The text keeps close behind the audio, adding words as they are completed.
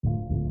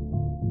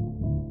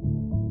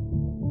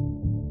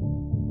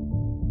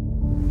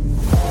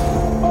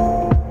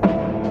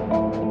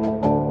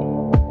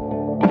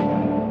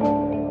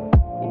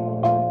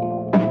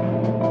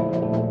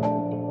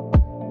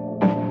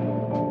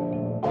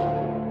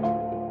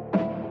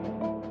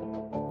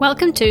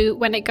Welcome to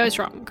When It Goes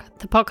Wrong,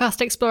 the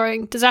podcast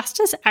exploring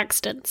disasters,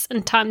 accidents,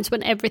 and times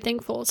when everything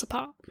falls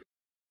apart.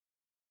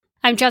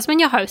 I'm Jasmine,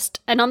 your host,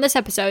 and on this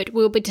episode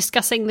we'll be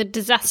discussing the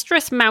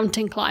disastrous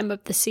mountain climb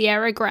of the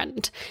Sierra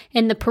Grande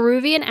in the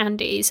Peruvian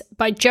Andes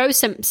by Joe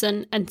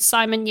Simpson and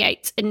Simon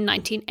Yates in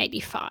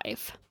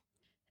 1985.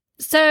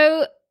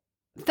 So,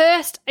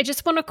 first, I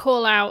just want to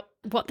call out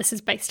what this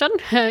is based on.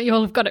 You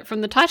all have got it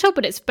from the title,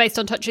 but it's based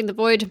on Touching the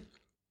Void.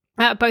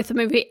 Both the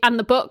movie and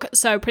the book,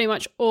 so pretty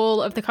much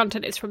all of the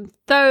content is from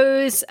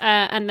those,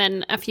 and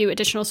then a few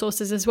additional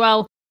sources as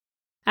well.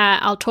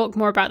 I'll talk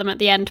more about them at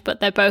the end, but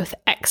they're both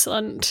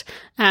excellent,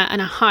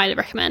 and I highly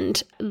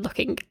recommend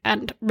looking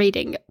and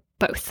reading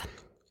both.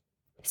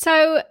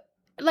 So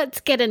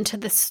let's get into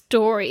the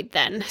story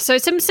then. So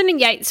Simpson and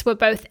Yates were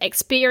both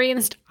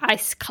experienced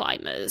ice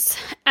climbers,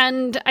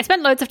 and I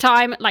spent loads of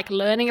time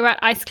learning about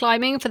ice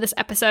climbing for this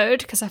episode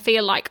because I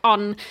feel like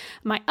on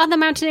my other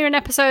mountaineering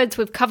episodes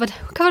we've covered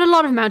a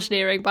lot of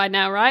mountaineering by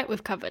now, right?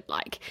 We've covered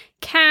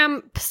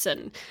camps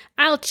and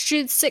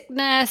altitude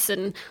sickness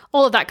and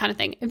all of that kind of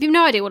thing. If you've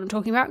no idea what I'm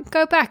talking about,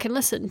 go back and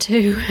listen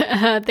to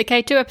the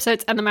K2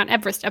 episodes and the Mount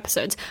Everest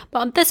episodes. But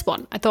on this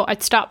one, I thought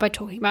I'd start by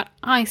talking about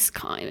ice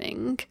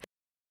climbing.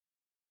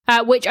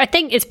 Which I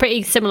think is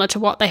pretty similar to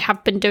what they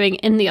have been doing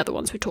in the other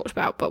ones we talked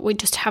about, but we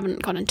just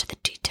haven't gone into the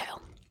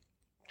detail.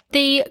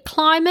 The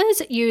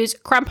climbers use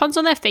crampons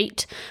on their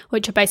feet,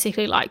 which are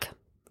basically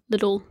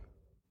little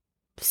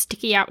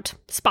sticky out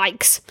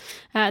spikes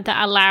that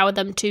allow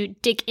them to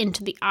dig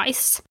into the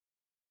ice.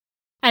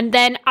 And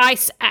then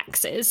ice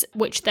axes,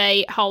 which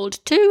they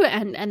hold to,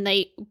 and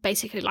they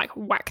basically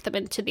whack them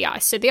into the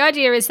ice. So the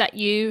idea is that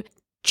you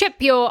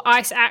chip your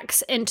ice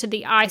axe into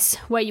the ice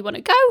where you want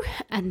to go,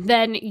 and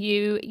then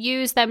you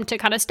use them to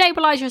kind of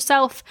stabilize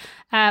yourself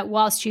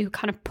whilst you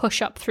kind of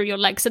push up through your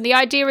legs. And the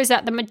idea is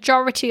that the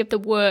majority of the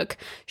work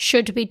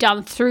should be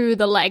done through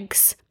the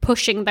legs,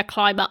 pushing the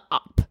climber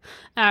up,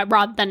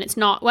 rather than it's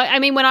not. Well, I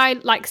mean, when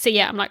I see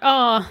it, I'm like,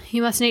 oh,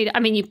 you must need,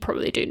 you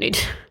probably do need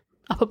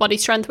upper body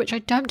strength, which I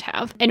don't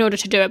have, in order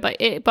to do it,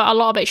 but a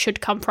lot of it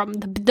should come from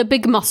the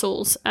big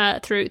muscles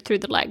through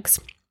the legs.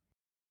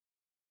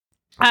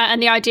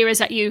 And the idea is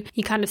that you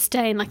kind of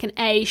stay in an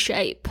A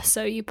shape.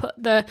 So you put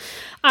the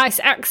ice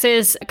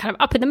axes kind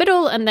of up in the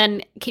middle and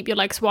then keep your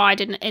legs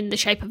wide in the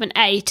shape of an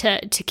A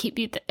to keep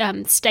you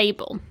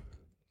stable.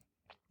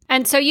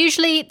 And so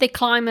usually the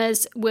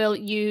climbers will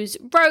use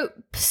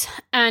ropes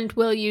and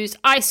will use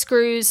ice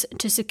screws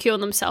to secure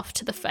themselves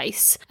to the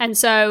face. And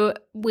so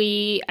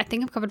I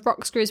think I've covered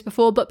rock screws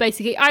before, but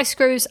basically ice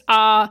screws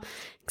are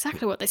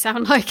exactly what they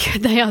sound like.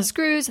 They are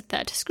screws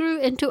that screw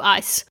into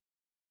ice.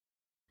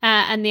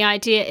 And the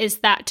idea is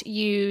that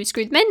you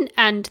screw them in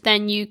and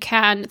then you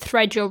can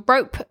thread your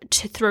rope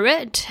through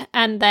it,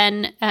 and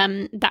then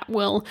that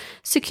will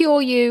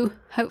secure you,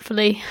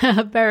 hopefully,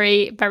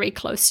 very, very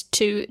close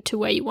to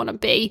where you want to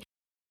be.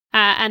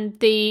 And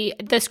the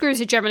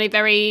screws are generally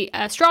very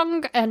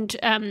strong and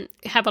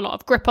have a lot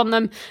of grip on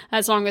them,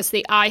 as long as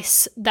the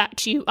ice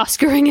that you are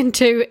screwing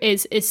into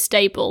is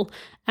stable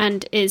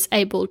and is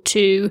able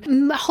to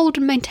hold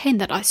and maintain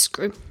that ice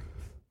screw.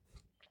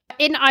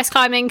 In ice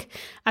climbing,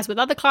 as with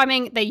other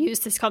climbing, they use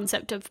this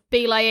concept of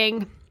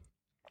belaying.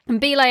 And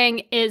belaying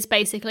is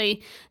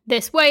basically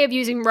this way of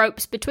using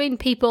ropes between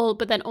people,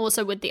 but then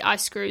also with the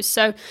ice screws.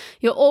 So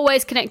you're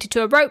always connected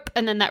to a rope,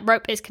 and then that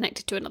rope is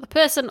connected to another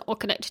person or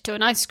connected to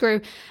an ice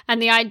screw.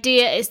 And the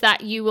idea is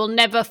that you will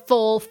never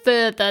fall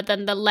further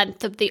than the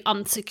length of the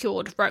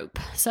unsecured rope.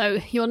 So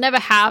you'll never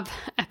have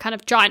a kind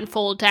of giant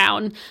fall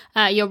down.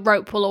 Your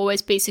rope will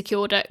always be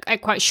secured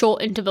at quite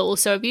short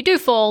intervals. So if you do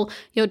fall,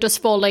 you're just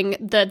falling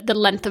the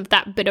length of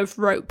that bit of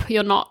rope.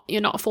 You're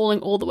not falling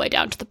all the way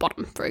down to the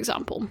bottom, for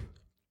example.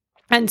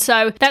 And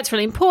so that's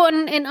really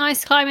important in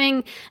ice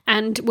climbing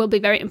and will be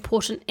very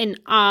important in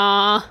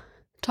our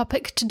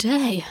topic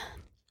today.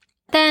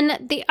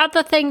 Then the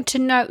other thing to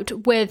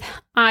note with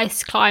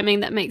ice climbing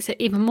that makes it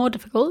even more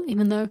difficult,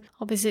 even though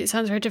obviously it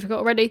sounds very difficult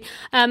already,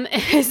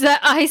 is that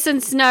ice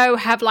and snow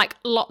have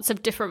lots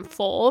of different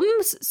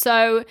forms.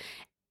 So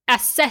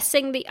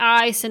assessing the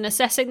ice and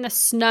assessing the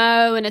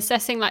snow and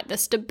assessing the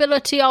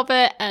stability of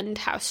it and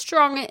how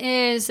strong it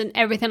is and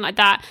everything like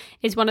that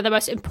is one of the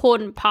most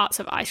important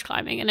parts of ice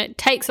climbing. And it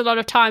takes a lot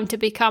of time to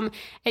become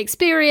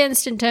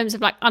experienced in terms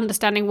of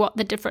understanding what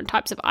the different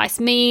types of ice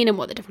mean and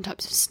what the different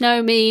types of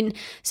snow mean,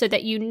 so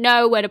that you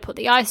know where to put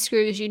the ice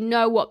screws, you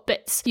know what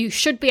bits you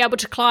should be able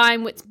to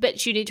climb, which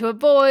bits you need to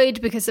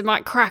avoid because they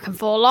might crack and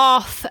fall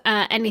off,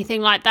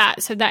 anything like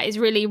that. So that is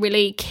really,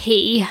 really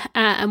key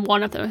and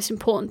one of the most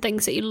important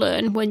things that you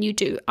learn when you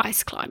do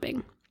ice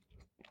climbing.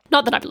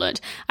 Not that I've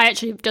learned. I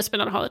actually have just been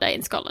on holiday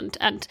in Scotland,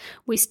 and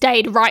we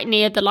stayed right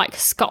near the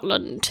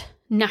Scotland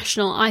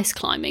National Ice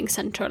Climbing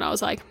Centre, and I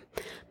was like,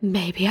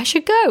 maybe I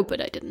should go, but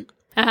I didn't.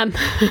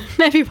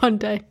 Maybe one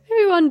day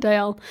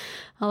I'll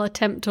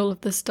attempt all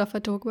of the stuff I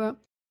talk about.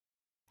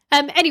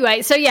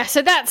 Anyway, so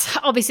that's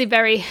obviously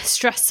very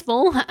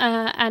stressful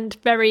and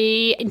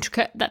very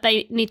intricate that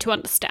they need to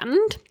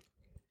understand.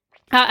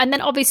 And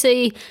then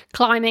obviously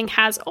climbing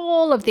has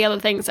all of the other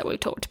things that we've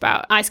talked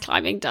about. Ice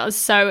climbing does.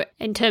 So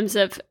in terms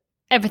of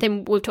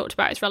everything we've talked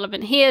about is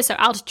relevant here. So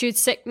altitude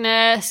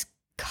sickness,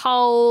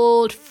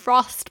 cold,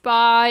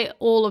 frostbite,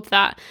 all of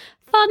that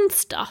fun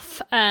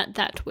stuff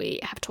that we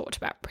have talked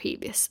about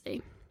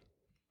previously.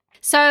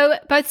 So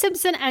both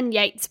Simpson and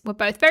Yates were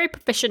both very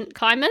proficient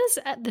climbers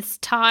at this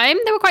time.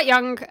 They were quite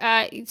young.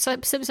 So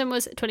Simpson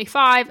was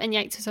 25 and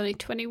Yates was only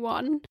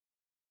 21.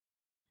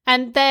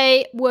 And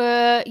they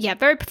were,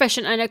 very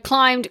proficient and had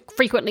climbed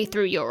frequently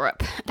through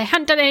Europe. They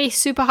hadn't done any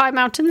super high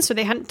mountains, so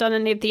they hadn't done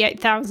any of the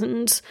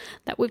 8,000s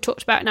that we've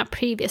talked about in our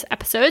previous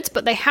episodes,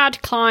 but they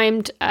had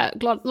climbed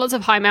lots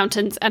of high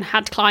mountains and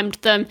had climbed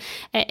them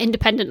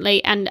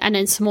independently and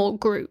in small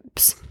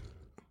groups.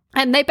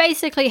 And they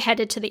basically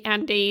headed to the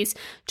Andes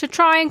to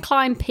try and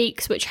climb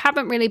peaks which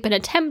haven't really been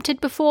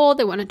attempted before.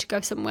 They wanted to go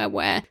somewhere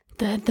where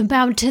the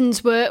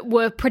mountains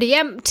were pretty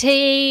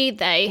empty.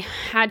 They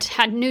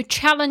had new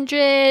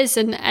challenges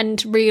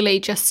and really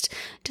just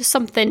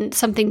something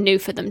new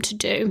for them to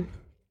do.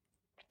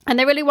 And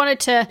they really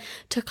wanted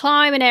to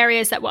climb in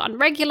areas that were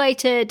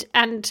unregulated,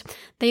 and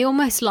they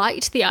almost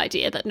liked the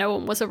idea that no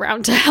one was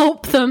around to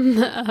help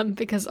them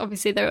because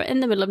obviously they were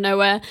in the middle of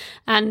nowhere,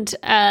 and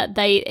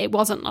it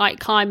wasn't like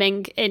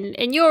climbing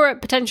in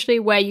Europe potentially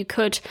where you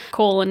could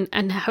call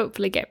and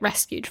hopefully get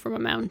rescued from a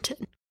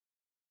mountain.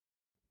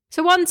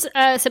 So once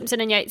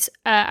Simpson and Yates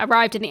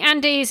arrived in the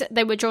Andes,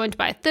 they were joined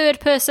by a third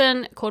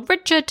person called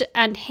Richard,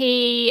 and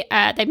they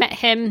met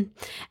him,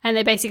 and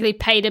they basically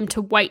paid him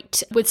to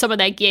wait with some of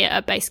their gear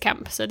at base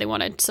camp. So they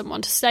wanted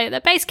someone to stay at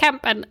their base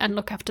camp and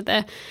look after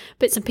their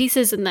bits and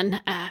pieces, and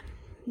then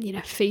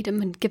feed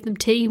them and give them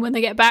tea when they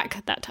get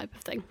back, that type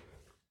of thing.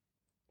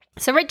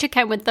 So Richard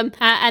came with them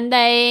and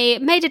they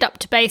made it up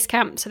to base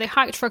camp. So they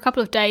hiked for a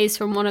couple of days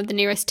from one of the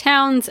nearest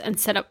towns and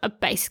set up a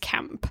base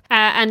camp.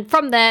 And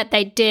from there,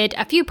 they did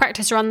a few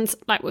practice runs,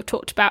 like we've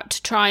talked about,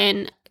 to try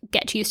and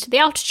get used to the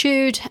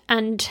altitude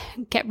and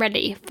get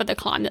ready for the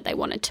climb that they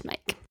wanted to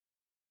make.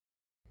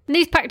 And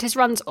these practice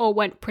runs all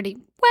went pretty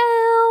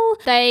well.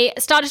 They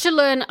started to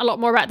learn a lot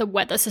more about the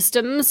weather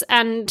systems,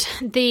 and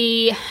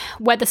the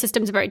weather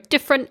systems are very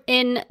different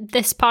in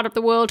this part of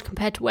the world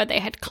compared to where they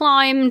had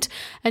climbed.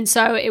 And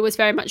so it was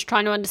very much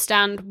trying to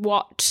understand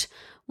what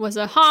was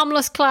a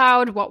harmless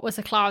cloud, what was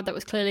a cloud that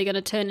was clearly going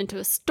to turn into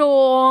a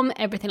storm,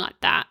 everything like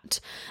that.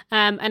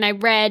 And I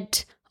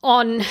read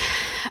on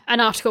an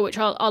article, which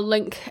I'll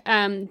link,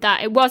 that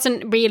it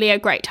wasn't really a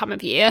great time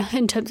of year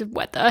in terms of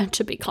weather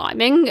to be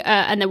climbing,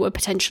 and there were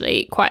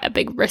potentially quite a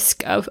big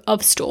risk of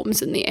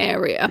storms in the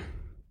area.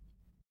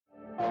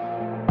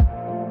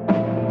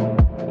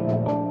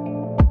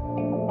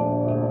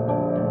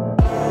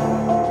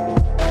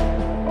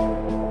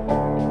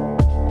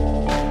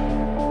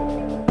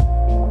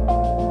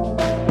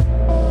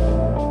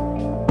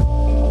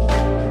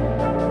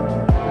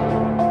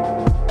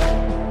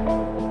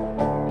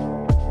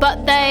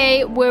 But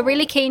they were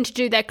really keen to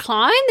do their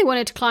climb. They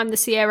wanted to climb the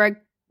Sierra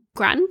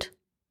Grande,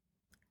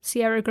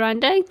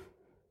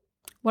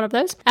 one of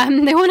those.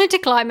 They wanted to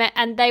climb it,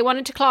 and they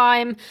wanted to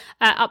climb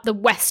up the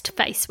west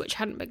face, which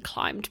hadn't been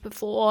climbed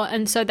before.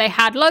 And so they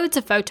had loads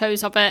of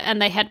photos of it,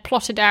 and they had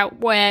plotted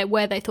out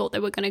where they thought they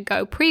were going to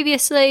go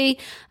previously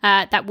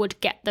that would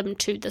get them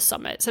to the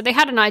summit. So they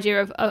had an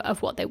idea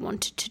of what they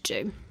wanted to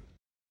do.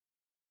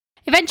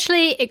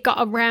 Eventually, it got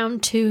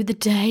around to the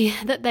day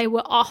that they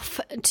were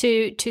off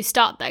to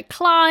start their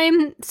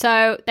climb.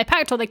 So they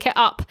packed all the kit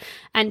up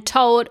and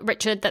told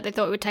Richard that they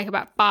thought it would take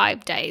about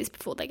 5 days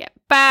before they get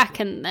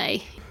back. And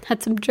they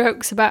had some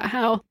jokes about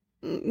how,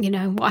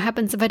 what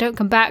happens if I don't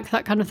come back,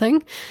 that kind of thing,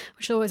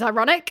 which is always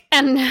ironic.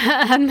 And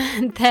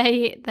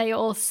they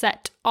all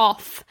set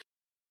off.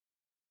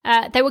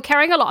 They were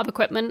carrying a lot of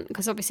equipment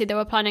because obviously they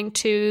were planning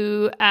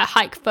to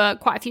hike for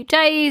quite a few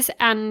days,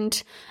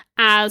 and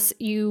as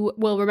you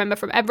will remember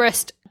from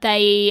Everest,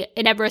 they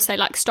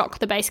stock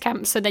the base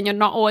camp, so then you're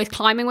not always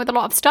climbing with a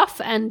lot of stuff.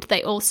 And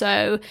they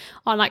also,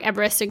 on like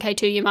Everest and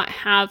K2, you might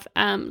have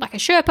like a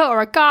Sherpa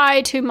or a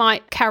guide who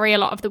might carry a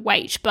lot of the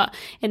weight, but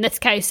in this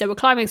case they were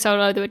climbing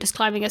solo, they were just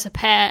climbing as a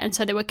pair, and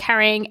so they were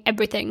carrying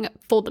everything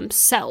for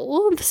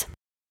themselves.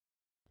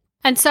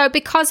 And so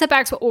because their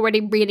bags were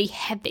already really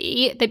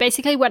heavy, they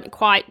basically went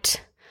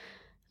quite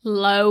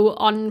low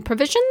on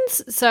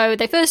provisions. So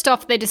they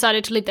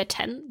decided to leave their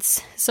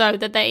tents, so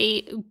that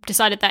they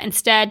decided that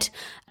instead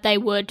they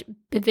would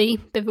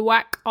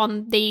bivouac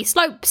on the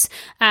slopes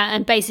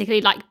and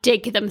basically like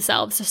dig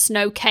themselves a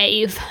snow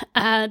cave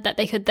that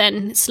they could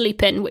then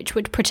sleep in, which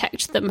would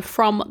protect them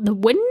from the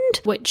wind,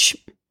 which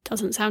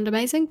doesn't sound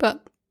amazing,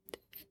 but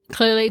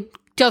clearly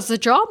does the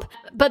job.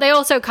 But they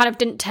also kind of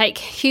didn't take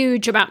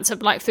huge amounts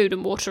of like food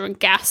and water and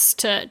gas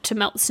to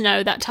melt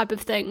snow, that type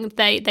of thing.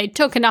 They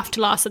took enough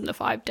to last them the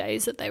 5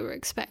 days that they were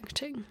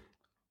expecting.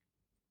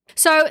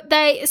 So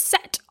they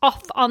set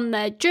off on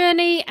their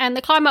journey, and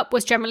the climb up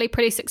was generally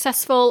pretty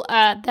successful.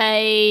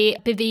 They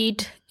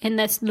bivvied in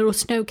their little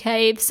snow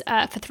caves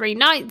for 3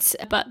 nights,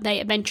 but they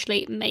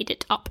eventually made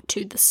it up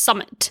to the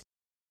summit.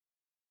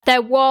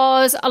 There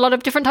was a lot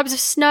of different types of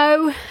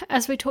snow,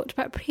 as we talked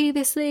about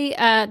previously.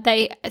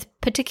 They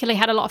particularly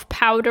had a lot of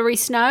powdery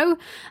snow,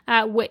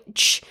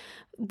 which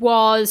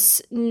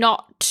is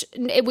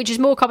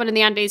more common in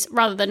the Andes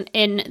rather than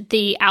in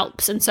the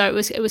Alps, and so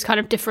it was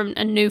kind of different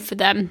and new for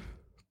them.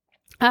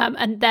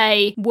 And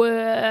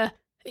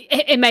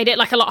it made it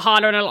like a lot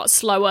harder and a lot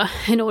slower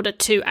in order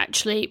to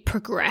actually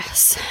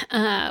progress,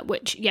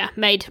 which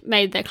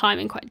made their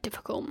climbing quite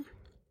difficult.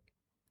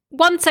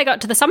 Once they got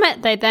to the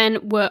summit, they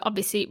then were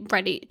obviously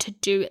ready to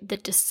do the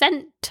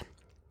descent.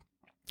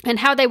 And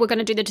how they were going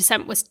to do the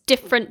descent was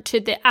different to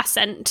the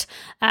ascent.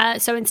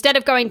 So instead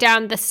of going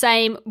down the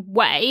same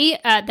way,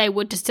 they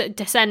would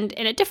descend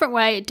in a different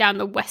way down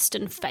the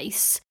western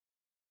face.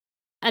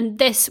 And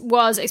this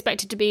was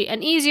expected to be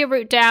an easier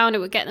route down. It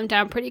would get them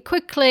down pretty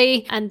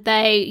quickly. And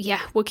they,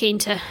 were keen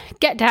to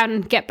get down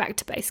and get back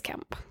to base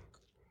camp.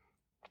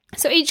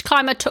 So each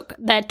climber took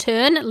their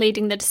turn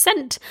leading the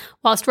descent,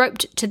 whilst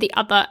roped to the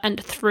other and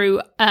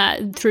through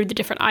the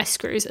different ice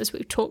screws, as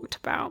we've talked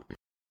about.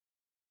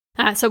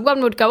 So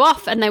one would go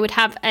off and they would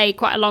have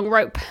quite a long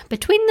rope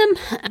between them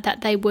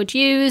that they would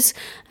use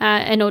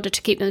in order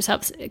to keep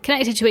themselves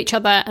connected to each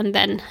other and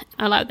then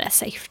allow their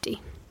safety.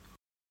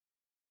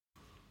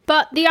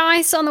 But the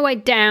ice on the way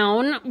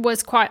down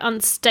was quite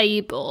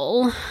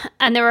unstable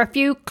and there were a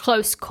few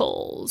close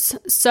calls.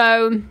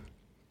 So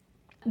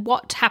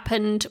what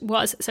happened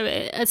was,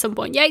 at some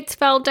point Yates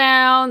fell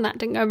down. That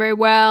didn't go very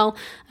well.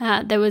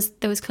 There was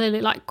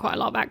clearly like quite a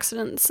lot of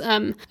accidents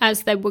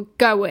as they were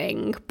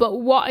going.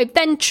 But what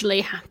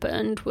eventually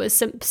happened was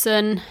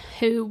Simpson,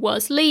 who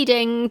was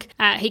leading,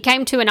 he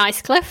came to an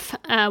ice cliff,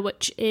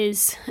 which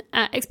is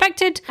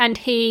expected, and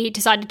he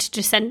decided to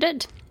descend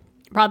it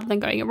rather than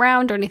going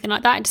around or anything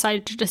like that. He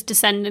decided to just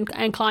descend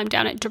and climb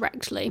down it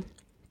directly.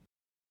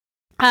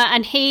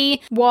 And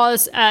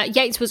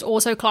Yates was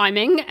also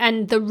climbing,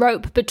 and the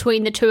rope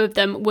between the two of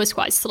them was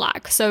quite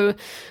slack. So,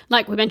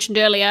 like we mentioned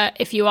earlier,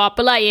 if you are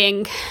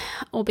belaying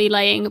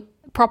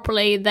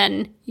properly,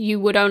 then you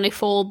would only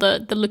fall the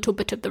little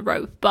bit of the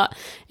rope. But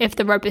if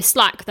the rope is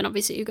slack, then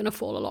obviously you're going to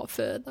fall a lot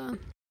further.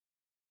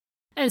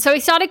 And so he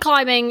started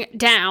climbing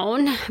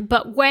down,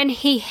 but when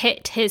he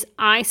hit his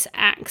ice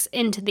axe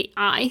into the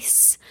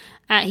ice,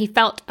 he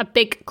felt a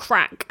big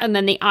crack and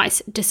then the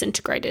ice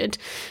disintegrated.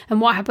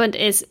 And what happened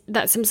is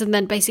that Simpson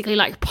then basically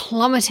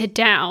plummeted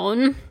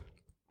down.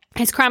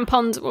 His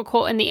crampons were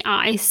caught in the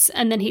ice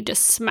and then he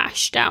just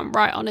smashed down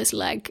right on his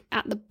leg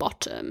at the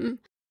bottom.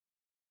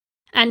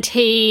 And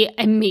he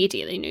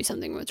immediately knew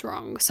something was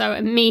wrong. So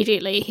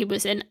immediately he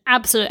was in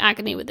absolute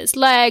agony with his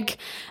leg.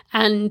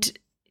 And,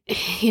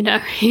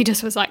 he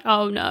just was like,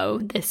 oh no,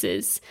 this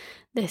is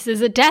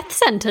a death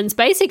sentence,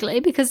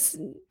 basically, because,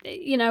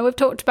 we've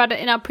talked about it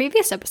in our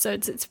previous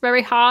episodes. It's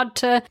very hard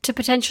to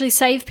potentially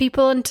save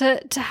people and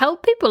to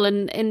help people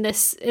in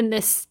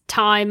this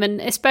time, and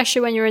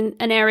especially when you're in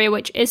an area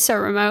which is so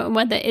remote and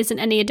where there isn't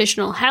any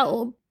additional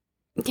help.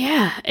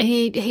 Yeah,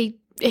 he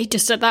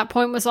just at that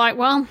point was like,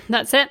 well,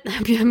 that's it.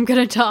 I'm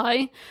going to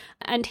die.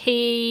 And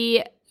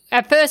he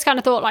at first kind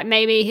of thought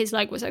maybe his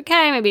leg was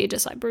okay, maybe he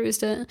just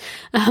bruised it.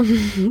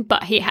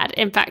 But he had,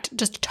 in fact,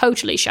 just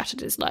totally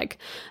shattered his leg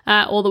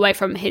all the way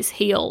from his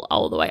heel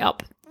all the way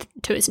up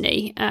to his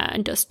knee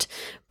and just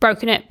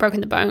broken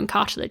the bone,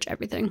 cartilage,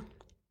 everything.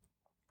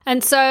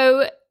 And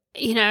so,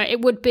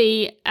 it would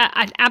be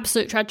an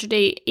absolute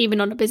tragedy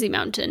even on a busy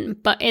mountain.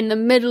 But in the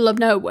middle of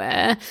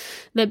nowhere,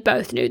 they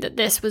both knew that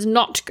this was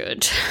not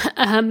good.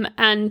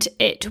 And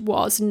it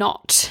was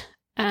not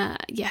a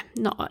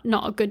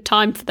good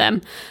time for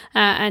them.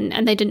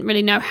 And they didn't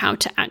really know how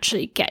to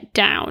actually get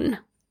down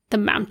the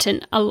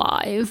mountain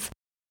alive.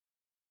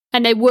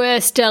 And they were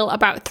still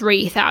about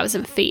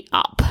 3,000 feet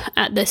up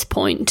at this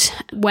point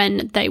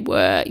when they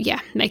were,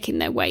 making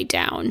their way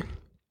down.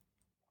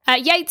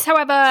 Yates,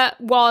 however,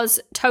 was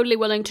totally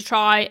willing to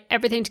try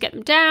everything to get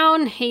them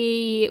down.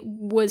 He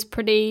was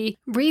pretty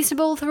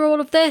reasonable through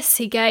all of this.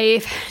 He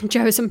gave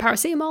Joe some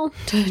paracetamol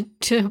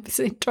to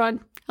obviously try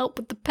and help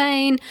with the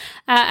pain.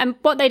 And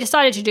what they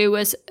decided to do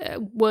was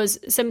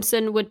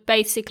Simpson would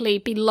basically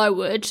be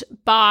lowered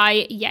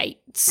by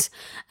Yates.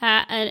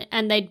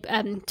 And they'd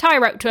tie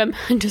a rope to him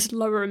and just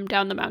lower him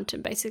down the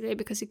mountain, basically,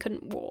 because he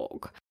couldn't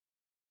walk.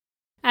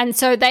 And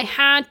so they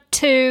had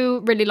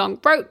two really long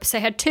ropes. They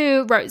had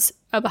two ropes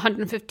of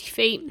 150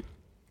 feet.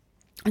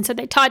 And so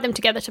they tied them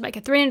together to make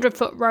a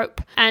 300-foot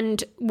rope.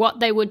 And what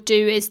they would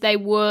do is they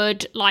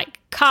would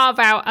carve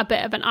out a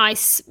bit of an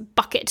ice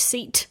bucket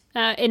seat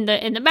in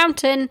the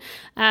mountain.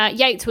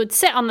 Yates would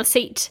sit on the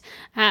seat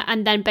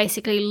and then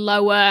basically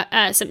lower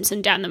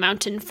Simpson down the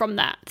mountain from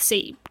that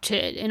seat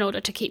in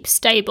order to keep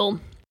stable.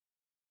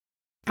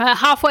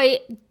 Halfway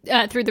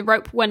through the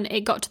rope, when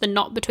it got to the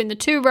knot between the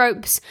two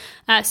ropes,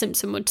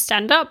 Simpson would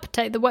stand up,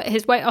 take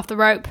his weight off the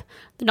rope,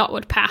 the knot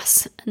would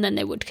pass, and then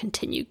they would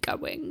continue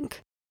going.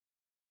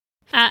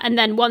 And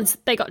then once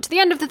they got to the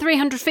end of the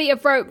 300 feet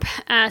of rope,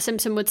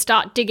 Simpson would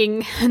start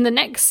digging the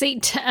next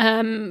seat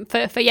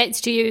for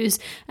Yates to use,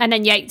 and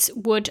then Yates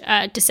would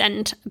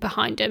descend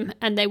behind him,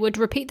 and they would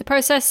repeat the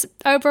process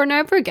over and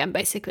over again,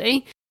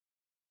 basically.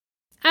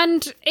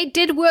 And it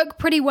did work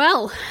pretty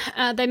well.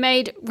 They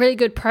made really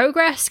good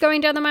progress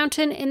going down the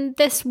mountain in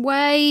this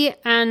way,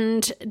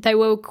 and they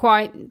were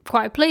quite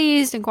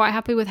pleased and quite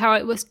happy with how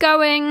it was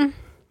going.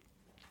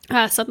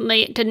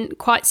 Suddenly it didn't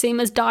quite seem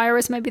as dire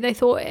as maybe they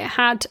thought it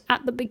had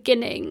at the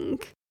beginning.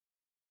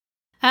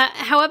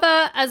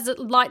 However, as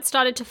the light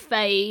started to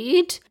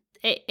fade,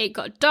 it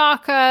got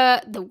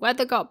darker, the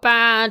weather got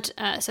bad,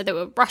 so they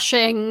were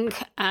rushing,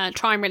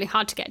 trying really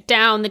hard to get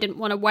down. They didn't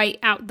want to wait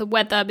out the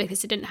weather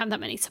because they didn't have that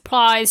many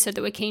supplies, so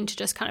they were keen to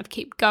just kind of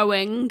keep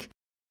going.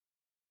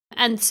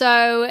 And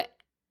so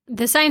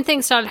the same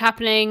thing started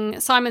happening.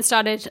 Simon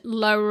started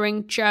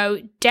lowering Joe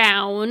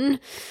down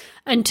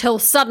until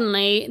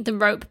suddenly the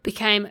rope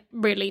became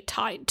really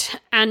tight,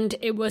 and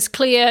it was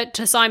clear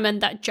to Simon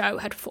that Joe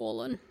had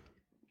fallen.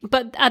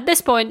 But at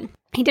this point,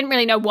 he didn't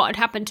really know what had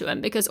happened to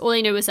him because all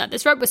he knew was that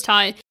this rope was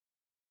tight.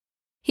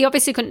 He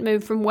obviously couldn't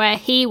move from where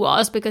he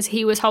was because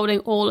he was holding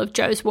all of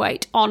Joe's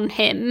weight on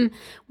him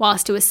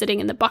whilst he was sitting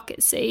in the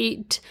bucket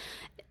seat.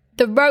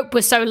 The rope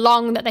was so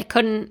long that they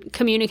couldn't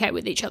communicate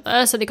with each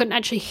other, so they couldn't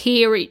actually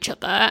hear each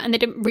other, and they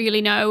didn't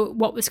really know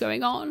what was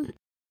going on.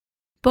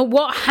 But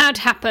what had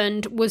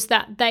happened was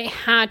that they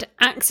had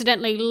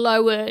accidentally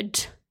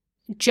lowered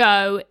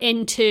Joe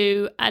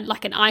into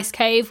like an ice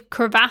cave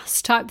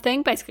crevasse type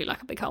thing, basically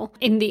like a big hole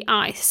in the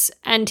ice,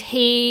 and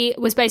he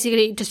was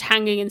basically just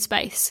hanging in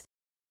space.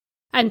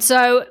 And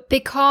so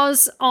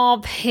because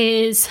of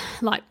his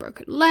like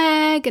broken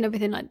leg and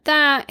everything like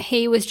that,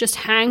 he was just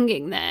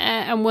hanging there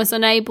and was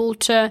unable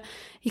to,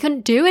 he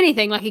couldn't do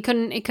anything. Like he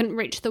couldn't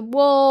reach the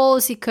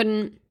walls, he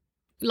couldn't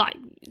like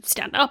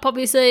stand up,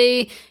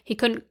 obviously, he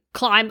couldn't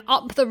climb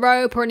up the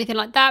rope or anything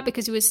like that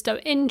because he was so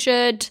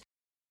injured.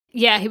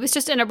 Yeah, he was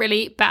just in a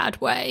really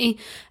bad way.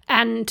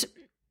 And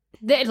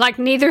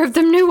neither of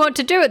them knew what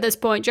to do at this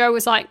point. Joe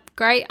was like,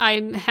 great,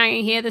 I'm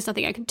hanging here, there's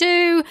nothing I can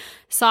do.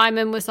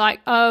 Simon was like,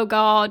 oh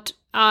God,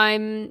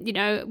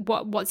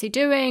 what's he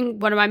doing?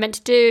 What am I meant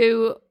to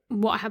do?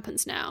 What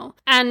happens now?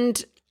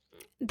 And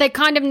they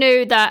kind of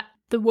knew that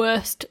the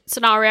worst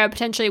scenario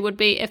potentially would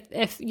be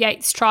if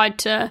Yates tried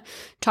to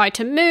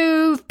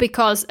move,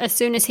 because as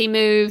soon as he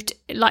moved,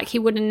 like he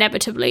would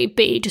inevitably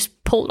be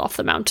just pulled off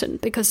the mountain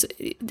because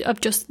of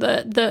just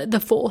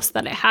the force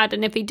that it had,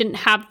 and if he didn't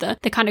have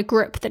the kind of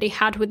grip that he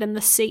had within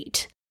the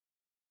seat.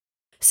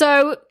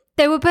 So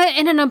they were put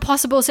in an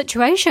impossible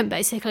situation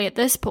basically at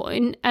this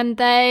point, and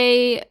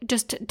they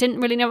just didn't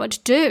really know what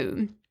to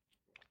do.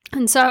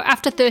 And so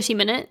after 30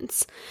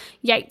 minutes,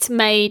 Yates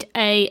made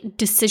a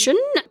decision,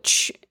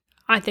 which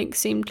I think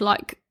seemed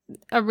like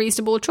a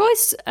reasonable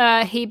choice.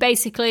 He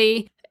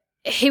basically,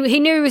 he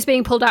knew he was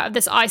being pulled out of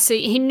this ice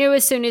seat. He knew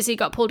as soon as he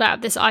got pulled out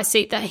of this ice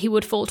seat that he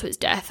would fall to his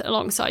death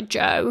alongside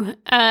Joe.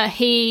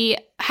 He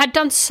had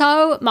done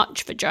so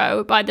much for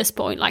Joe by this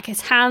point. Like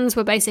his hands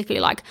were basically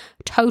like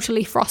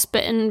totally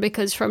frostbitten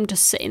because from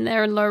just sitting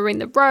there and lowering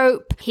the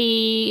rope,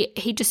 he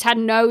just had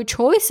no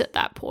choice at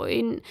that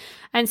point.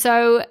 And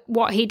so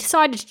what he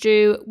decided to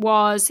do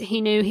was, he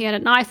knew he had a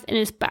knife in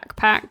his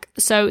backpack,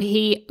 so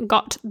he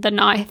got the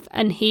knife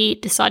and he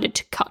decided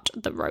to cut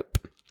the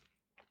rope.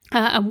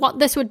 And what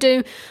this would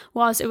do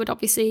was it would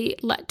obviously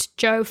let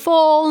Joe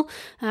fall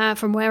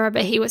from wherever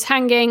he was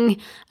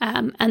hanging,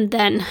 and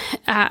then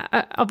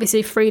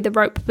obviously free the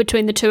rope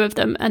between the two of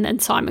them, and then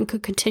Simon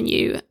could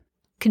continue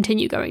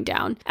going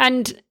down.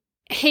 And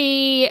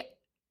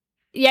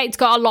Yates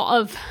got a lot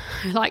of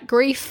like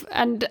grief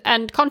and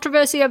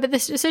controversy over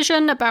this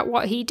decision about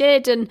what he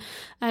did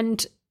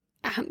and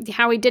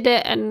how he did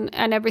it and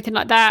everything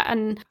like that.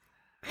 And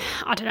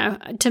I don't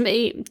know, to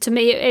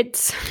me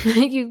it's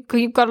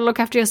you've got to look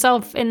after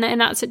yourself in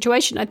that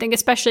situation. I think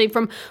especially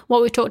from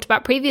what we've talked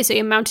about previously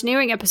in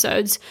mountaineering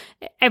episodes,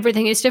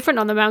 everything is different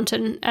on the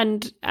mountain,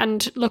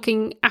 and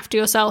looking after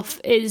yourself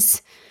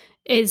is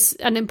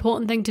an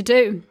important thing to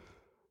do.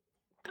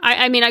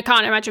 I mean, I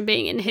can't imagine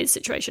being in his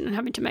situation and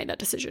having to make that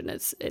decision.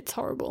 It's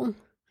horrible.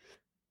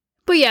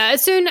 But yeah,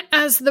 as soon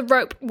as the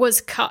rope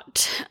was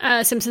cut,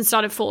 Simpson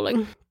started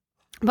falling.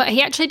 But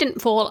he actually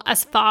didn't fall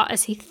as far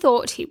as he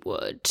thought he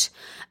would.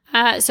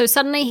 So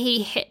suddenly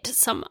he hit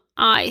some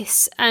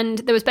ice, and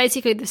there was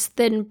basically this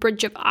thin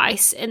bridge of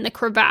ice in the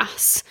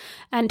crevasse,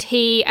 and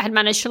he had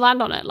managed to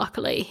land on it,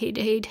 luckily. He'd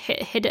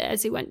hit it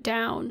as he went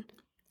down.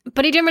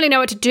 But he didn't really know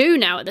what to do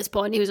now at this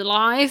point. He was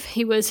alive.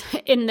 He was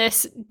in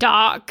this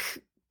dark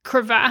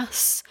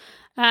crevasse.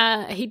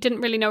 He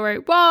didn't really know where he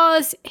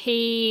was.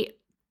 He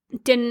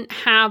didn't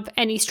have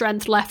any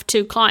strength left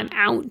to climb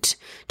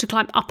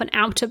up and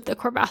out of the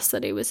crevasse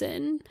that he was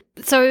in.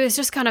 So he was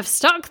just kind of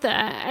stuck there,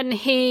 and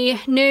he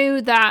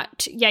knew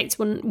that Yates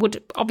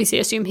would obviously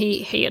assume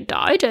he had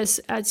died,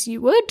 as you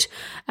would,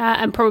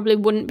 and probably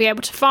wouldn't be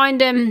able to find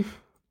him.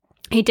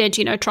 He did,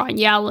 try and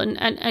yell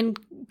and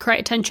create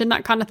attention,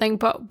 that kind of thing,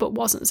 but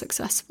wasn't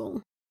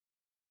successful.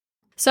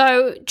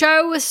 So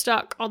Joe was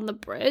stuck on the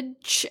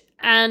bridge,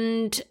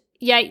 and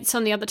Yates,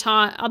 on the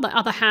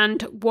other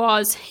hand,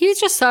 he was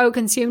just so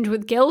consumed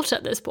with guilt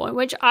at this point,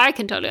 which I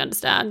can totally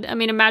understand. I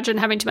mean, imagine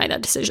having to make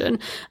that decision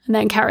and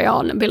then carry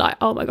on and be like,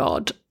 oh my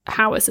God,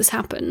 how has this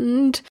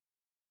happened?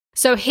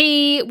 So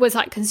he was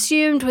like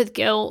consumed with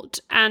guilt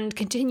and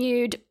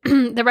continued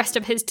the rest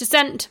of his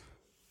descent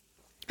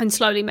and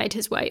slowly made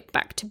his way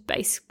back to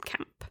base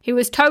camp. He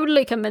was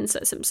totally convinced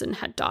that Simpson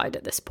had died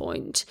at this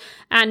point,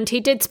 and he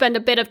did spend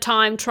a bit of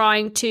time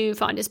trying to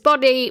find his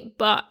body,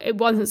 but it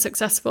wasn't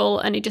successful,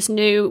 and he just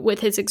knew with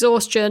his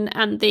exhaustion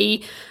and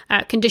the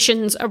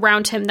conditions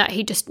around him that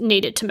he just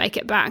needed to make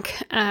it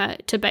back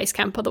to base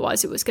camp,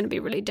 otherwise it was going to be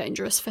really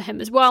dangerous for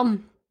him as well.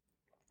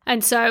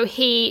 And so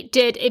he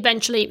did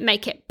eventually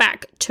make it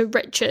back to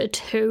Richard,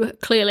 who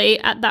clearly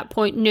at that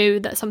point knew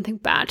that something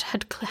bad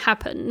had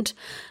happened.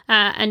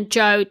 And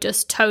Joe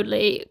just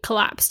totally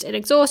collapsed in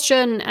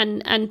exhaustion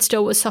and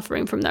still was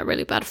suffering from that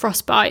really bad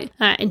frostbite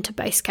into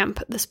base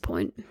camp at this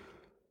point.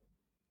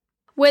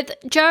 With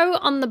Joe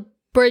on the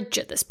bridge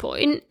at this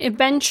point,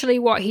 eventually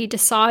what he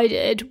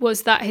decided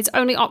was that his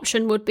only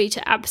option would be to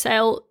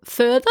abseil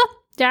further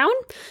down.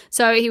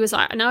 So he was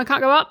like, no, I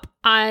can't go up.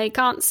 I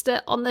can't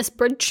sit on this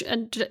bridge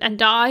and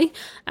die.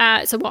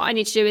 So what I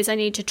need to do is I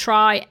need to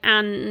try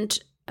and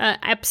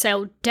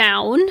abseil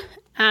down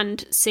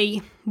and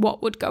see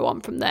what would go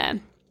on from there.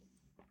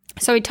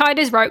 So he tied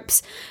his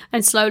ropes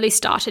and slowly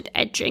started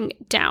edging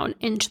down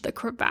into the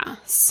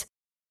crevasse.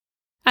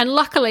 And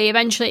luckily,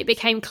 eventually it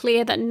became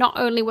clear that not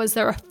only was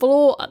there a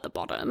floor at the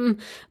bottom,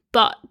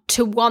 but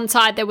to one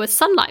side there was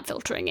sunlight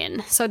filtering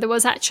in. So there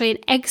was actually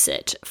an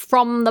exit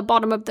from the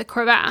bottom of the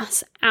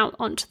crevasse out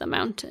onto the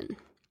mountain.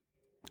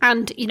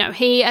 And, you know,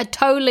 he had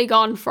totally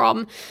gone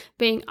from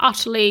being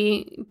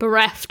utterly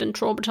bereft and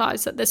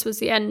traumatized that this was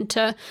the end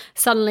to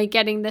suddenly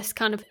getting this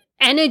kind of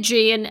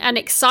energy and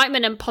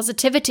excitement and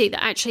positivity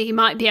that actually he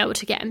might be able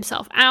to get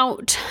himself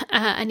out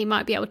and he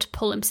might be able to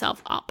pull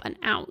himself up and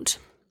out.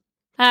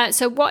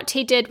 So what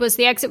he did was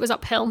the exit was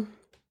uphill.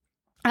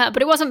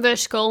 But it wasn't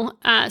vertical,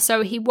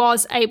 so he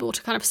was able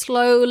to kind of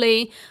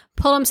slowly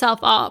pull himself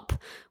up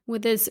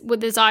with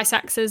his ice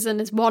axes and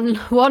his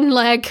one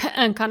leg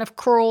and kind of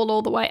crawl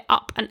all the way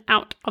up and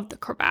out of the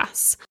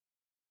crevasse,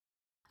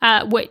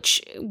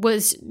 which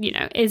was, you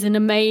know, is an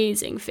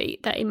amazing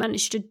feat that he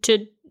managed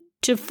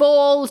to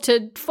fall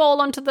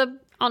onto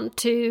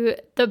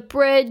the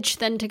bridge,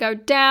 then to go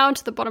down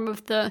to the bottom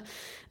of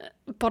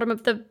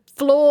the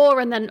floor,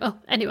 and then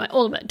anyway,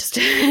 all of it just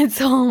it's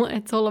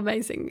all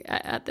amazing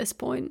at this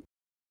point.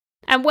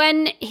 And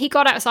when he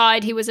got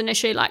outside, he was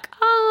initially like,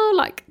 oh,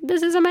 like,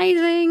 this is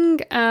amazing,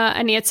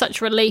 and he had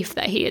such relief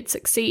that he had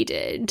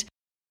succeeded.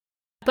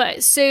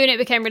 But soon it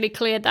became really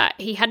clear that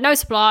he had no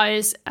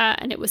supplies,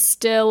 and it was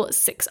still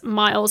 6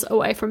 miles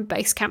away from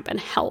base camp and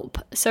help.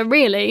 So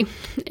really,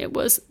 it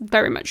was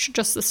very much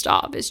just the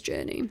start of his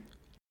journey.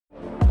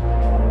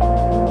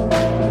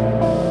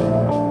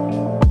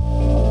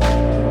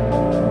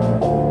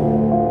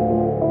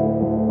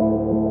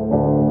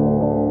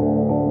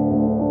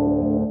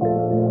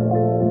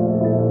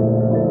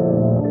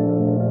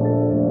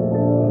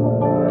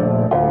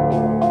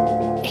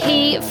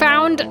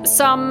 Found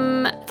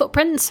some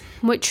footprints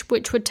which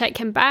would take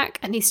him back,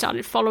 and he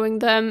started following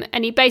them,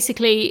 and he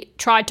basically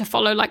tried to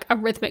follow like a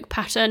rhythmic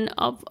pattern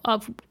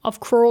of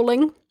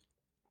crawling,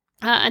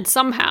 and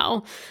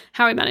somehow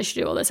how he managed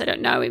to do all this, I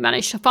don't know. He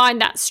managed to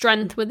find that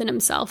strength within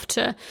himself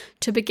to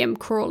begin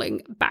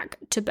crawling back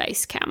to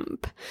base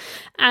camp,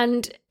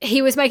 and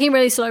he was making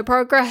really slow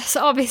progress,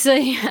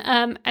 obviously,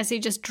 as he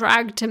just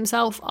dragged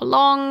himself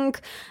along,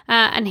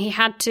 and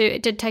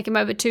it did take him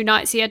over 2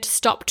 nights. He had to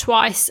stop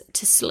twice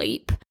to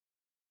sleep.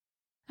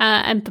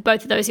 And for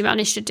both of those, he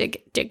managed to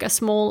dig a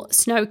small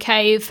snow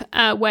cave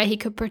where he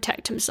could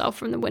protect himself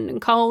from the wind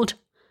and cold.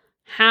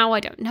 How, I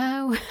don't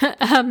know.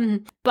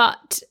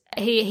 But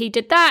he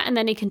did that, and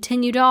then he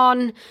continued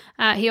on.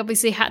 He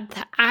obviously had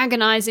the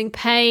agonizing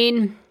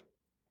pain,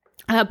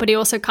 but he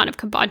also kind of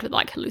combined with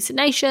like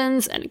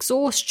hallucinations and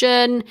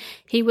exhaustion.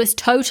 He was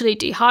totally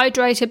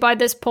dehydrated by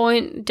this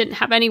point, didn't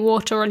have any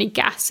water or any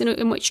gas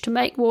in which to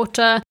make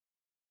water.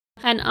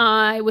 And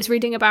I was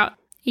reading about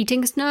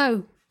eating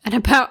snow, and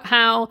about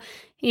how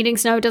eating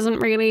snow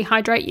doesn't really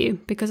hydrate you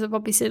because of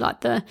obviously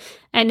like the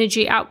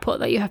energy output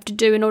that you have to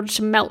do in order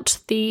to melt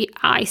the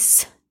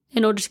ice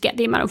in order to get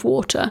the amount of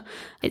water.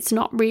 It's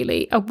not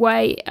really a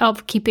way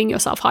of keeping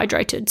yourself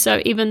hydrated.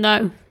 So even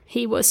though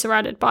he was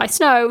surrounded by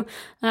snow,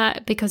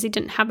 because he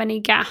didn't have any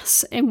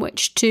gas in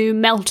which to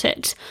melt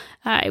it,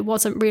 it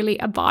wasn't really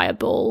a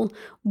viable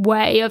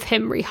way of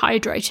him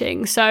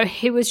rehydrating. So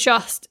he was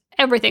just,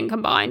 everything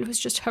combined was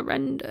just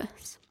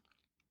horrendous.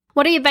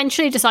 What he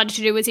eventually decided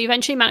to do was he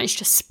eventually managed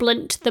to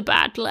splint the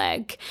bad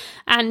leg,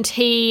 and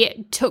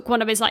he took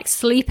one of his like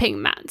sleeping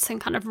mats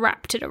and kind of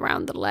wrapped it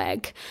around the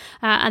leg,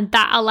 and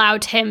that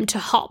allowed him to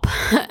hop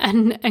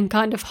and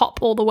kind of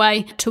hop all the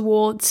way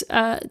towards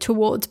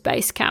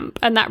base camp,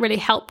 and that really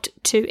helped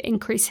to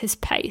increase his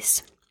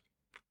pace.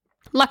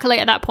 Luckily,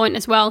 at that point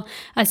as well,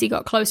 as he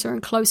got closer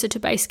and closer to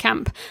base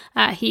camp,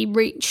 he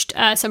reached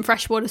some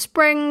freshwater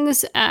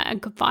springs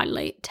and could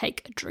finally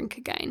take a drink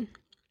again.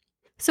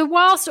 So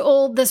whilst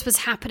all this was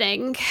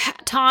happening,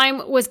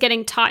 time was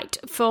getting tight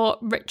for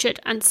Richard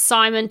and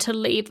Simon to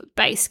leave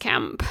base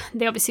camp.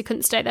 They obviously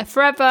couldn't stay there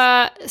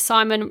forever.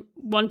 Simon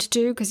wanted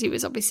to because he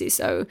was obviously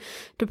so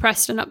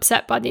depressed and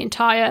upset by the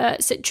entire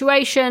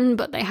situation,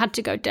 but they had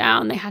to go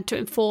down. They had to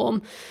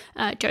inform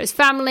Joe's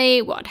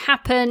family what had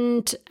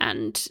happened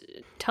and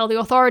tell the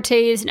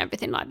authorities and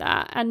everything like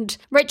that. And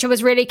Richard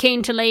was really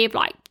keen to leave.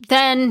 Like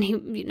then,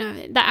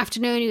 that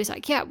afternoon, he was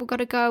like, "Yeah, we've got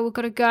to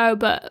go."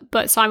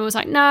 But Simon was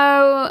like,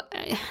 "No,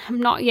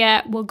 not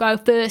yet. We'll go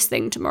first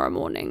thing tomorrow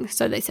morning."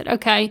 So they said,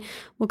 "Okay,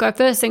 we'll go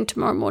first thing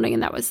tomorrow morning,"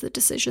 and that was the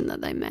decision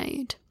that they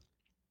made.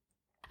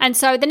 And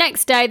so the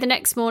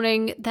next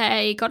morning,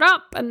 they got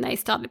up and they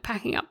started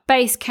packing up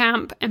base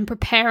camp and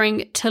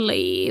preparing to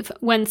leave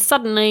when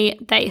suddenly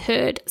they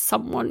heard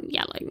someone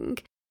yelling.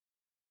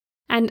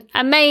 And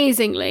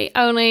amazingly,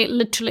 only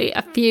literally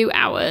a few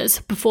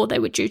hours before they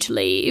were due to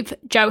leave,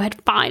 Joe had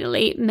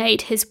finally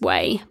made his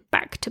way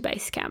back to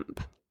base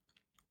camp.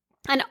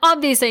 And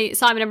obviously,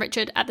 Simon and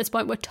Richard at this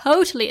point were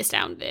totally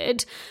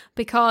astounded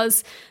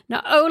because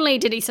not only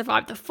did he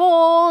survive the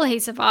fall, he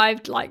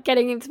survived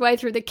getting his way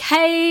through the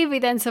cave, he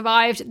then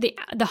survived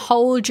the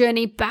whole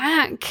journey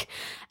back.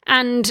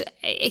 And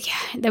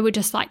they were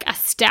just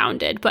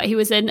astounded, but he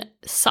was in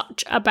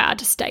such a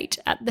bad state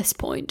at this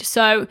point.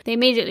 So they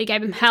immediately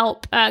gave him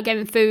help, gave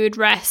him food,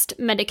 rest,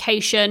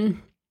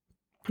 medication.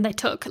 They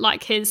took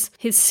his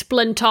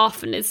splint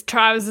off and his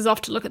trousers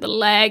off to look at the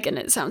leg, and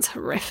it sounds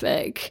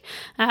horrific.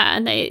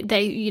 And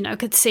they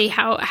could see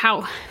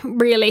how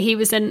really he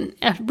was in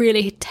a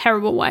really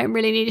terrible way and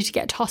really needed to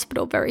get to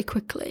hospital very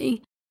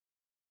quickly.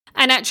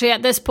 And actually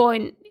at this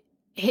point,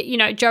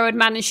 Joe had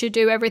managed to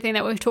do everything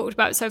that we've talked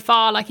about so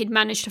far. He'd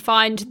managed to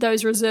find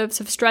those reserves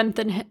of strength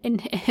in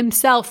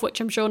himself, which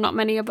I'm sure not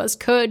many of us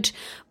could.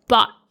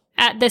 But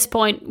at this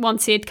point,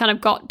 once he had kind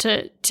of got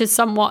to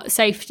somewhat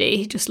safety,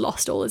 he just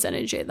lost all his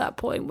energy at that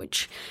point,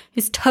 which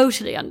is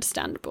totally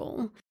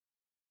understandable.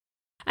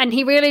 And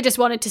he really just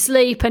wanted to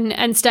sleep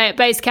and stay at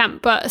base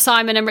camp, but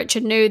Simon and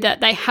Richard knew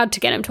that they had to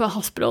get him to a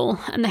hospital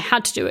and they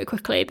had to do it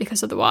quickly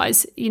because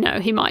otherwise, he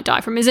might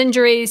die from his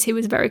injuries. He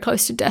was very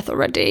close to death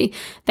already.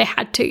 They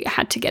had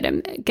to get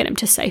him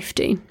to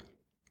safety.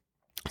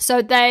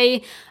 So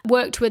they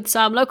worked with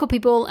some local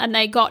people and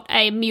they got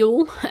a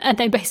mule and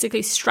they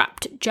basically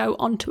strapped Joe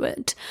onto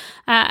it.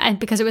 And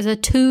because it was a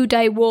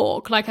 2-day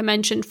walk, like I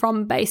mentioned,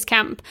 from base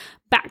camp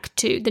back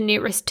to the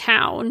nearest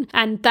town,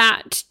 and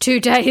that 2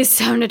 days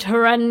sounded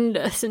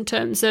horrendous in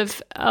terms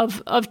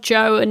of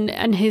Joe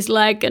and his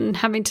leg and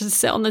having to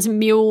sit on this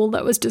mule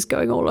that was just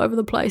going all over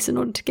the place in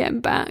order to get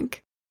him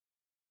back.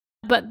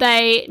 But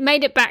they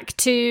made it back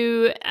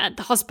to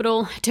the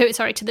hospital, to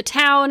the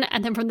town,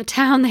 and then from the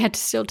town they had to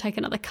still take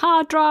another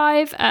car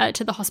drive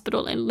to the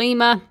hospital in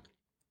Lima.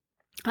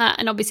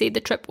 And obviously the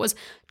trip was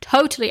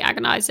totally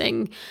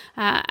agonizing,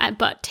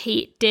 but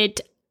he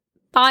did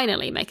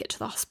finally make it to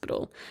the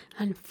hospital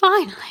and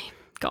finally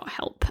got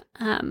help.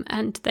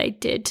 And they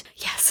did,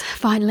 yes,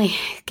 finally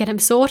get him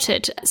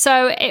sorted.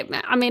 So,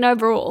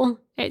 overall,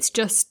 it's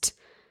just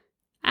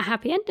a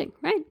happy ending,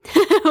 right?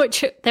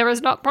 Which there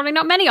is probably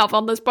not many of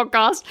on this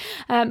podcast.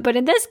 But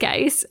in this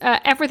case,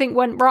 everything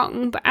went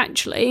wrong, but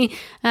actually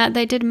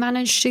they did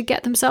manage to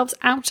get themselves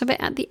out of it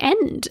at the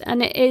end.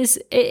 And it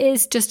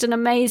is just an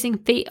amazing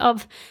feat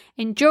of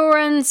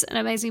endurance, an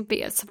amazing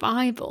feat of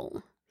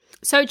survival.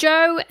 So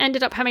Joe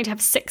ended up having to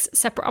have 6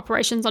 separate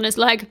operations on his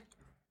leg.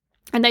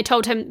 And they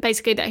told him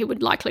basically that he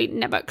would likely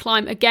never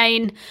climb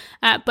again.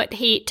 But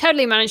he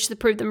totally managed to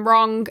prove them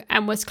wrong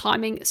and was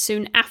climbing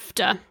soon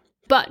after.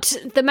 But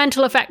the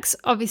mental effects,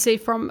 obviously,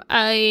 from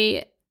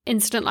a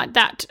incident like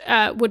that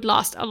would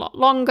last a lot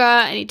longer.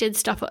 And he did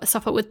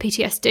suffer with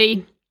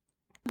PTSD,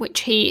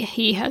 which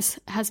he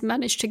has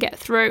managed to get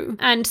through.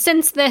 And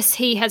since this,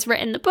 he has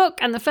written the book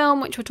and the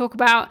film, which we'll talk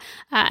about.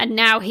 And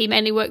now he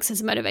mainly works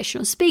as a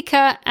motivational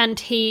speaker, and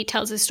he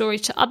tells his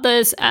stories to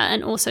others,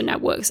 and also now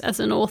works as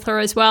an author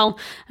as well.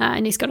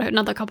 And he's got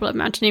another couple of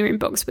mountaineering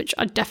books, which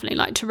I'd definitely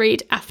like to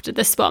read after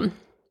this one.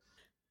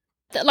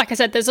 Like I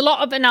said, there's a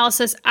lot of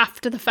analysis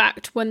after the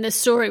fact when this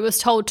story was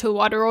told to a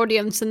wider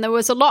audience, and there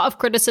was a lot of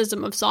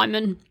criticism of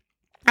Simon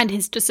and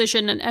his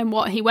decision and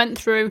what he went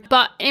through.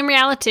 But in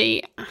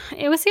reality,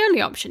 it was the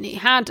only option he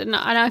had. And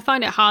I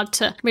find it hard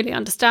to really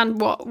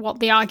understand what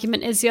the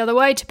argument is the other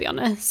way, to be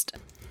honest.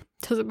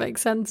 Doesn't make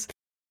sense.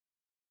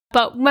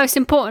 But most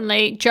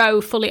importantly, Joe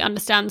fully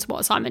understands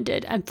what Simon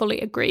did and fully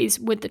agrees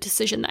with the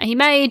decision that he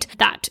made.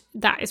 That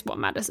is what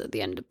matters at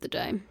the end of the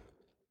day.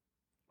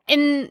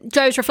 In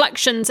Joe's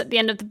reflections at the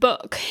end of the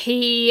book,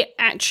 he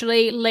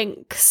actually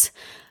links,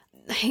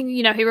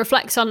 he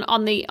reflects on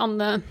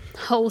the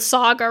whole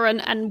saga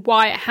and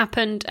why it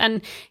happened,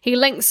 and he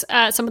links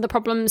some of the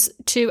problems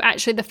to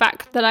actually the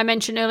fact that I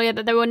mentioned earlier,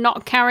 that they were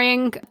not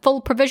carrying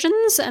full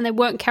provisions and they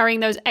weren't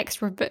carrying those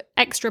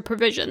extra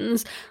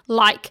provisions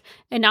like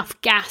enough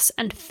gas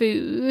and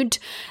food.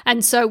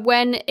 And so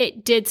when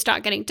it did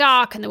start getting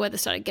dark and the weather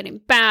started getting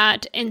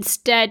bad,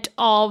 instead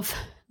of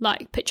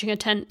like pitching a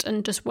tent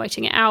and just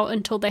waiting it out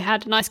until they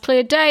had a nice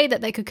clear day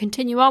that they could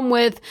continue on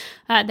with.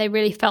 They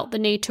really felt the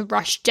need to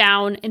rush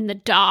down in the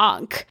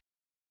dark.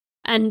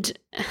 And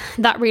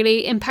that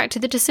really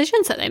impacted the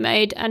decisions that they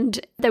made.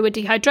 And they were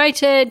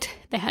dehydrated,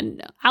 they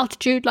had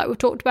altitude like we've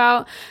talked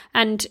about,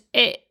 and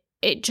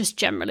it just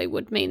generally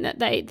would mean that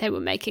they were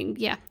making,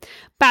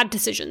 bad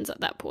decisions at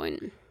that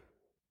point.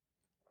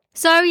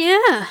 So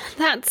yeah,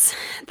 that's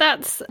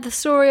the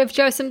story of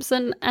Joe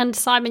Simpson and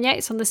Simon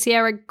Yates on the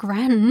Sierra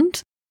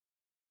Grande.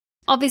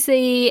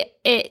 Obviously,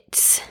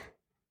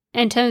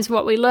 in terms of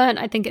what we learned,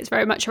 I think it's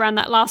very much around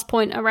that last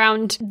point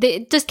around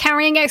just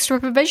carrying extra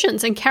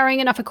provisions and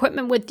carrying enough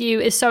equipment with you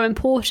is so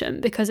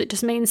important, because it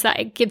just means that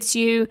it gives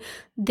you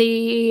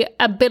the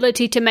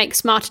ability to make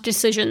smarter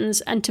decisions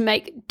and to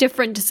make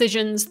different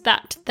decisions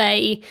that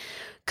they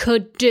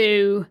could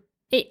do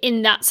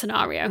in that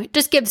scenario. It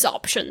just gives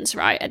options,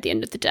 right, at the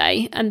end of the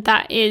day. And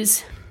that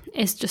is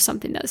just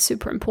something that's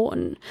super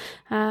important,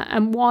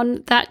 and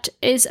one that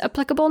is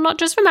applicable not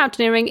just for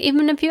mountaineering,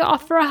 even if you're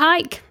off for a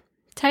hike.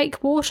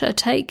 Take water,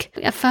 take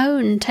a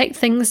phone, take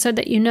things so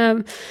that you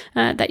know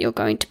that you're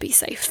going to be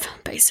safe,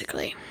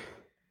 basically.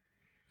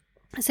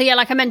 So yeah,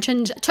 like I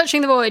mentioned, Touching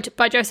the Void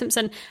by Joe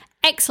Simpson,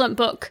 excellent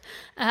book.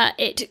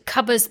 It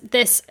covers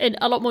this in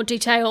a lot more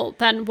detail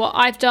than what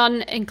I've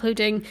done,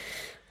 including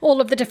all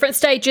of the different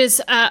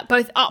stages,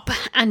 both up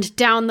and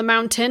down the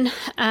mountain,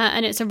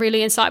 and it's a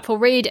really insightful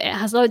read. It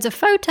has loads of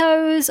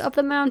photos of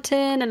the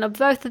mountain and of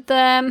both of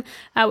them,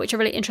 which are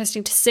really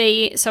interesting to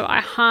see, so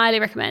I highly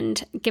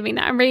recommend giving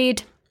that a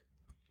read.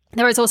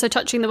 There is also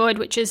Touching the Void,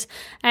 which is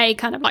a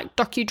kind of like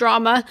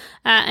docudrama,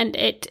 and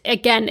it,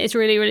 again, is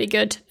really, really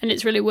good, and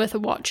it's really worth a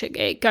watch.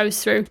 It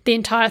goes through the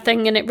entire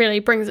thing, and it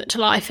really brings it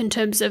to life in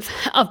terms of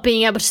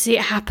being able to see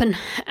it happen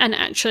and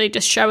actually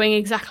just showing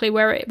exactly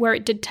where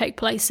it did take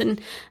place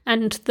and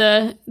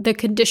the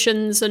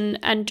conditions,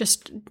 and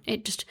just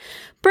it just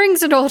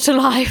brings it all to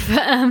life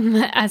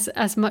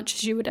as much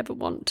as you would ever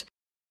want.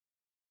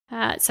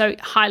 So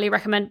highly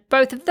recommend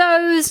both of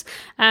those.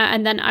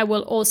 And then I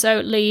will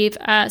also leave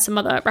some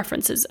other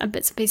references and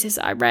bits and pieces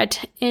that I read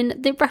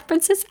in the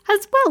references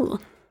as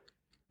well.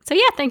 So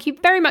yeah, thank you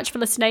very much for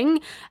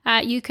listening.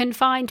 You can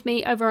find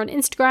me over on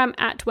Instagram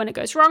at When It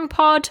Goes Wrong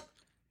Pod.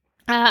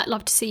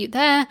 Love to see you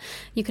there.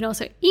 You can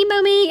also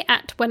email me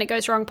at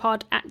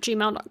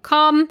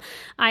whenitgoeswrongpod@gmail.com.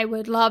 I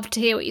would love to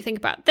hear what you think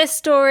about this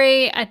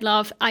story. I'd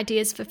love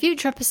ideas for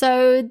future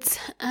episodes.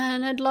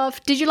 And I'd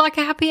love, did you like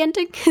a happy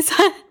ending? Is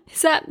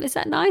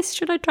that nice?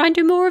 Should I try and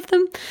do more of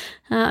them?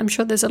 I'm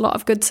sure there's a lot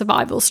of good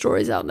survival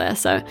stories out there,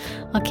 so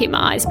I'll keep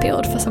my eyes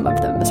peeled for some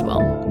of them as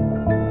well.